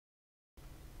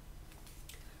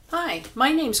Hi,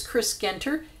 my name's Chris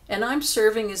Genter, and I'm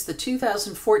serving as the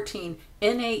 2014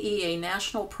 NAEA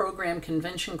National Program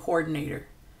Convention Coordinator.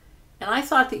 And I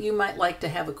thought that you might like to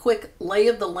have a quick lay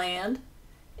of the land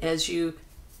as you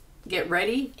get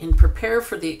ready and prepare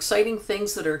for the exciting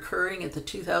things that are occurring at the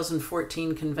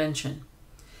 2014 convention.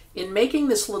 In making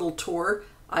this little tour,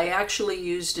 I actually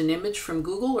used an image from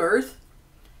Google Earth,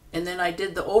 and then I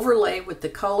did the overlay with the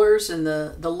colors and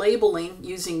the labeling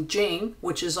using Jing,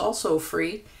 which is also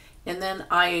free. And then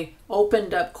I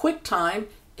opened up QuickTime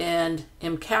and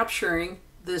am capturing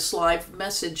this live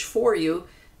message for you.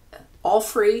 All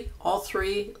free, all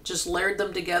three, just layered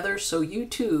them together so you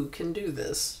too can do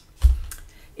this.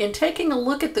 In taking a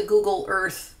look at the Google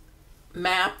Earth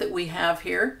map that we have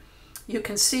here, you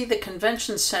can see the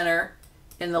convention center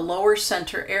in the lower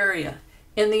center area.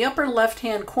 In the upper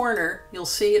left-hand corner, you'll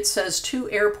see it says to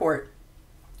airport.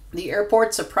 The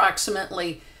airport's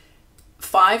approximately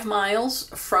 5 miles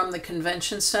from the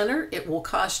convention center. It will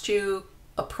cost you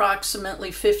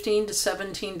approximately $15 to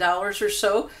 $17 or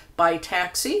so by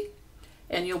taxi,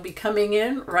 and you'll be coming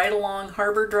in right along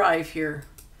Harbor Drive here.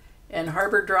 And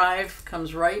Harbor Drive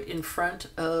comes right in front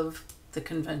of the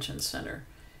convention center.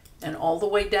 And all the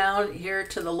way down here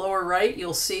to the lower right,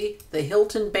 you'll see the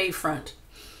Hilton Bayfront.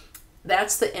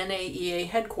 That's the NAEA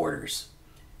headquarters.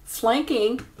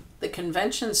 Flanking the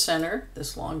convention center,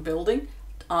 this long building,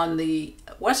 on the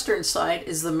western side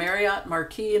is the Marriott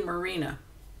Marquis and Marina.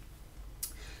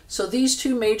 So these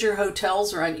two major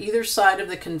hotels are on either side of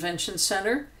the convention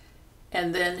center.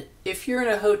 And then if you're in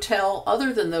a hotel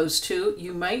other than those two,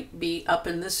 you might be up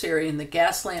in this area in the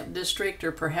Gaslamp district,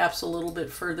 or perhaps a little bit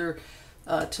further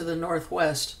to the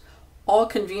northwest. All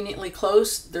conveniently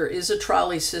close. There is a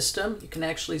trolley system. You can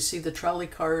actually see the trolley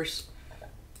cars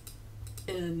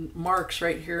in marks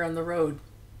right here on the road.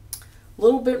 A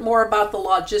little bit more about the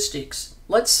logistics.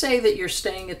 Let's say that you're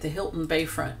staying at the Hilton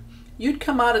Bayfront. You'd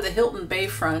come out of the Hilton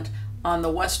Bayfront on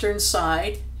the western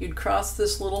side. You'd cross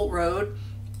this little road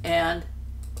and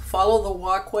follow the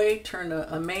walkway, turn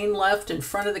a main left in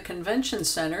front of the convention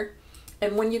center.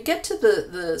 And when you get to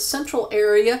the central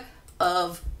area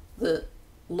of the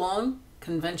long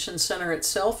convention center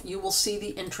itself, you will see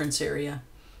the entrance area.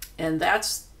 And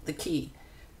that's the key.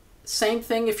 Same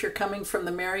thing if you're coming from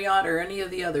the Marriott or any of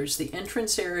the others. The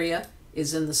entrance area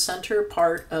is in the center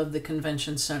part of the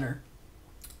convention center.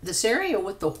 This area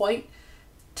with the white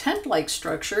tent-like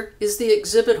structure is the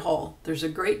exhibit hall. There's a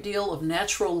great deal of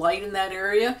natural light in that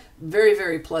area. Very,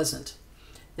 very pleasant.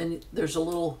 Then there's a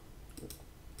little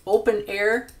open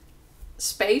air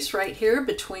space right here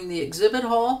between the exhibit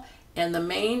hall and the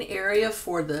main area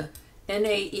for the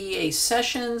NAEA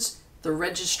sessions, the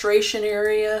registration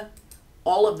area,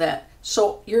 all of that.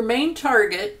 So your main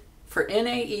target for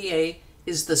NAEA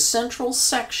is the central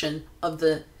section of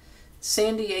the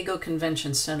San Diego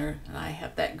Convention Center, and I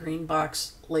have that green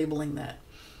box labeling that.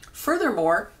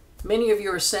 Furthermore, many of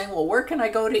you are saying, well, where can I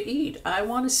go to eat? I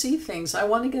want to see things. I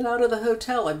want to get out of the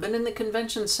hotel. I've been in the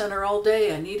convention center all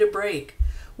day. I need a break.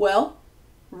 Well,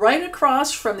 right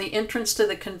across from the entrance to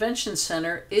the convention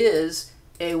center is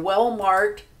a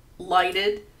well-marked,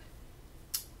 lighted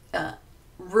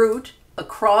route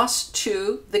across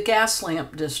to the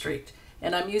Gaslamp district.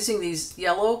 And I'm using these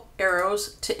yellow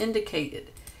arrows to indicate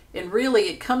it. And really,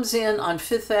 it comes in on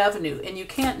 5th Avenue, and you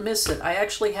can't miss it. I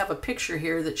actually have a picture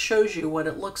here that shows you what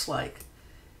it looks like.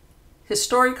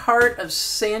 Historic heart of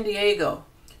San Diego.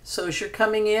 So as you're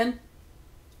coming in,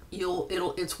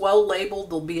 it's well labeled.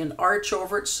 There'll be an arch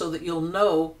over it so that you'll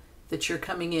know that you're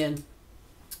coming in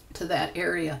to that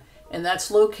area. And that's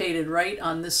located right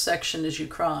on this section as you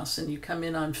cross and you come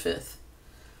in on 5th.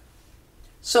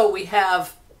 So we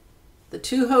have the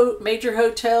two major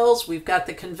hotels. We've got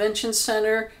the convention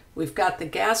center. We've got the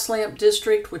Gaslamp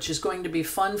district, which is going to be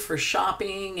fun for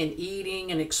shopping and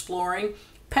eating and exploring.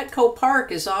 Petco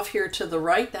Park is off here to the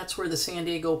right. That's where the San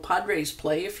Diego Padres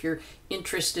play, if you're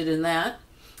interested in that.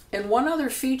 And one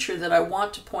other feature that I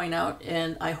want to point out,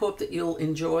 and I hope that you'll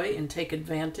enjoy and take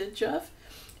advantage of,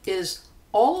 is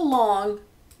all along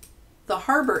the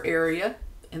harbor area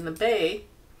in the bay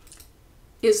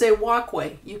is a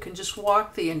walkway. You can just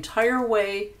walk the entire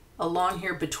way along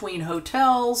here between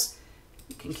hotels.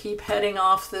 You can keep heading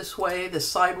off this way. The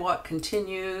sidewalk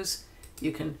continues.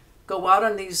 You can go out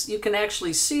on these. You can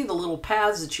actually see the little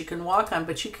paths that you can walk on,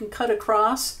 but you can cut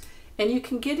across and you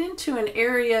can get into an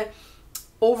area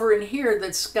over in here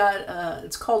that's got,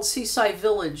 it's called Seaside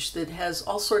Village, that has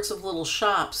all sorts of little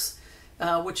shops,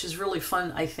 which is really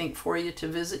fun, I think, for you to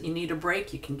visit. You need a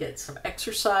break. You can get some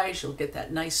exercise. You'll get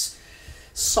that nice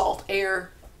salt air,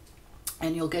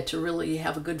 and you'll get to really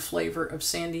have a good flavor of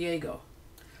San Diego.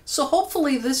 So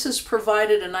hopefully this has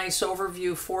provided a nice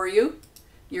overview for you.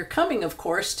 You're coming, of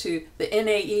course, to the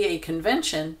NAEA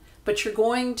convention, but you're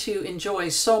going to enjoy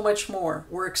so much more.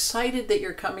 We're excited that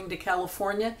you're coming to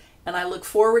California, and I look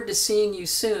forward to seeing you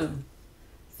soon.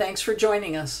 Thanks for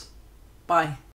joining us. Bye.